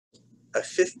a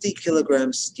 50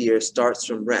 kilogram skier starts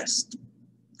from rest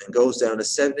and goes down a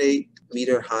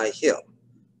 70-meter high hill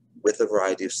with a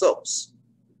variety of slopes.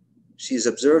 She is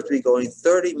observed to be going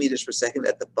 30 meters per second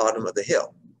at the bottom of the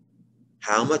hill.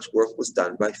 How much work was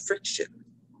done by friction?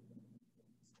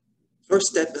 First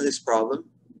step in this problem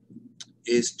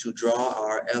is to draw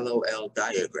our LOL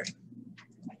diagram.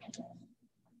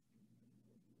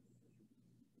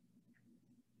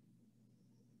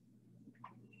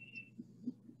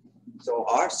 So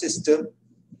our system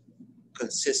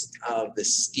consists of the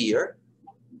skier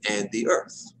and the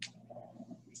earth.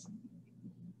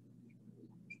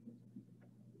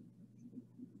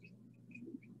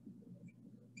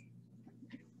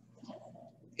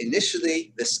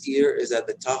 Initially, the skier is at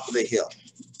the top of the hill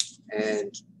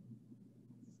and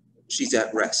she's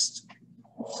at rest.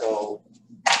 So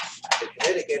the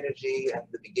kinetic energy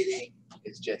at the beginning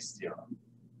is just 0.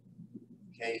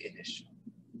 Okay, initial.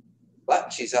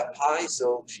 But she's up high,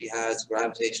 so she has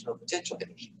gravitational potential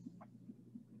energy,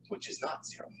 which is not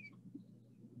 0.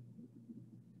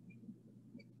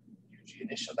 UG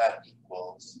initial, that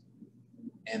equals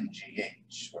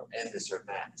mgh, or m is her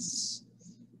mass.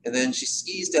 And then she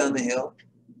skis down the hill,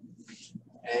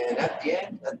 and at the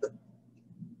end,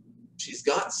 she's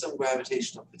got some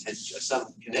gravitational potential,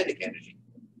 some kinetic energy.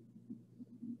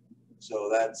 So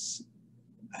that's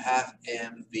a half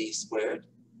mv squared.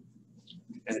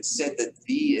 And it's said that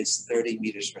v is 30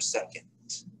 meters per second.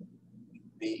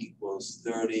 V equals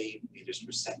 30 meters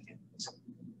per second.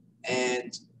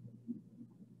 And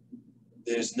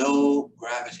there's no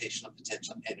gravitational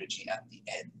potential energy at the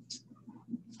end.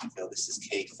 So this is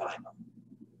K final.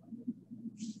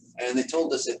 And they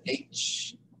told us that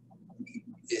H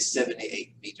is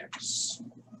 78 meters.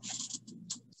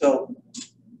 So,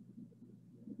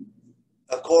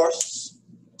 of course,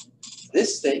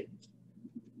 this thing,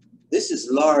 this is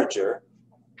larger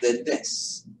than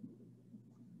this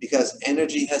because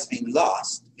energy has been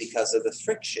lost because of the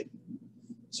friction.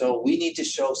 So we need to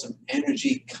show some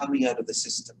energy coming out of the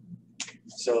system.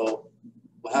 So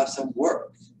we'll have some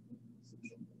work.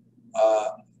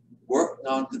 Work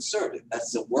non-conservative.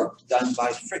 That's the work done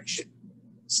by friction.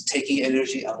 It's taking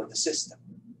energy out of the system.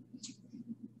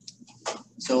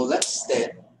 So let's then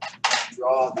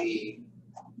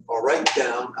write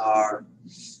down our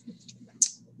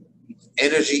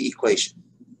energy equation.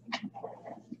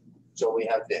 So we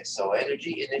have this. So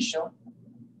energy initial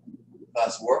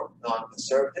plus work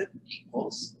non-conservative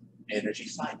equals energy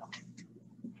final.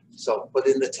 So put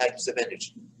in the types of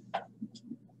energy.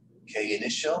 K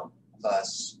initial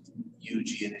plus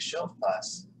UG initial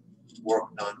plus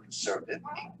work non-conservative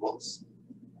equals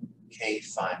K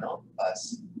final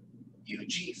plus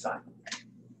UG final.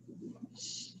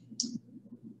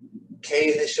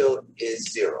 K initial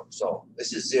is 0. So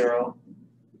this is 0.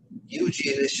 UG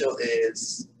initial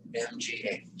is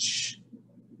mgh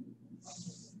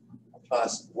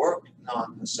plus work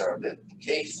non-conservative.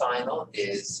 K final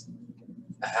is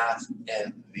a half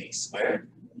mv squared.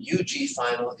 UG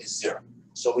final is 0.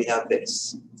 So we have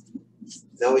this.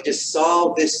 Now we just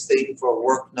solve this thing for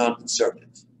work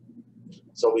non-conservative.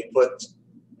 So we put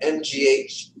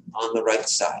mgh on the right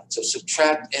side. So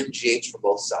subtract mgh from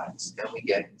both sides. And we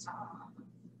get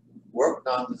work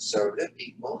non-conservative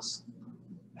equals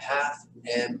half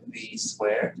mv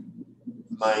squared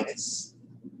minus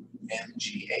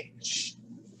mgh.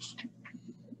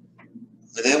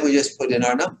 And then we just put in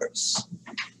our numbers.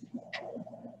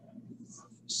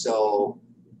 So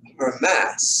her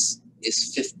mass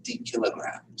is 50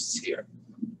 kilograms here.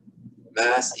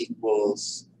 Mass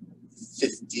equals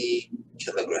 50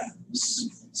 kilograms.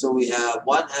 So we have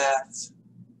 1/2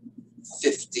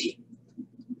 50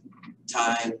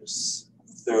 times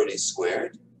 30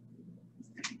 squared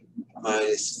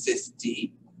minus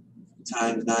 50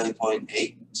 times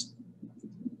 9.8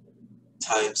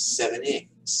 times 78.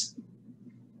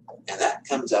 And that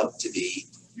comes out to be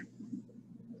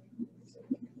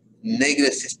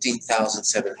negative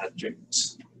 15,700.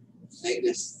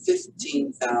 Negative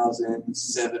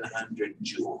 15,700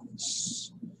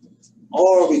 joules.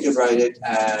 Or we could write it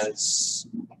as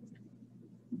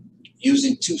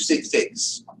using 2 sig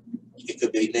figs. It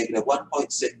could be negative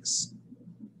 1.6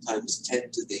 times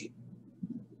 10 to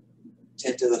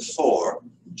the 4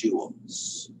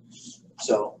 joules.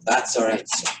 So that's our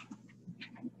answer.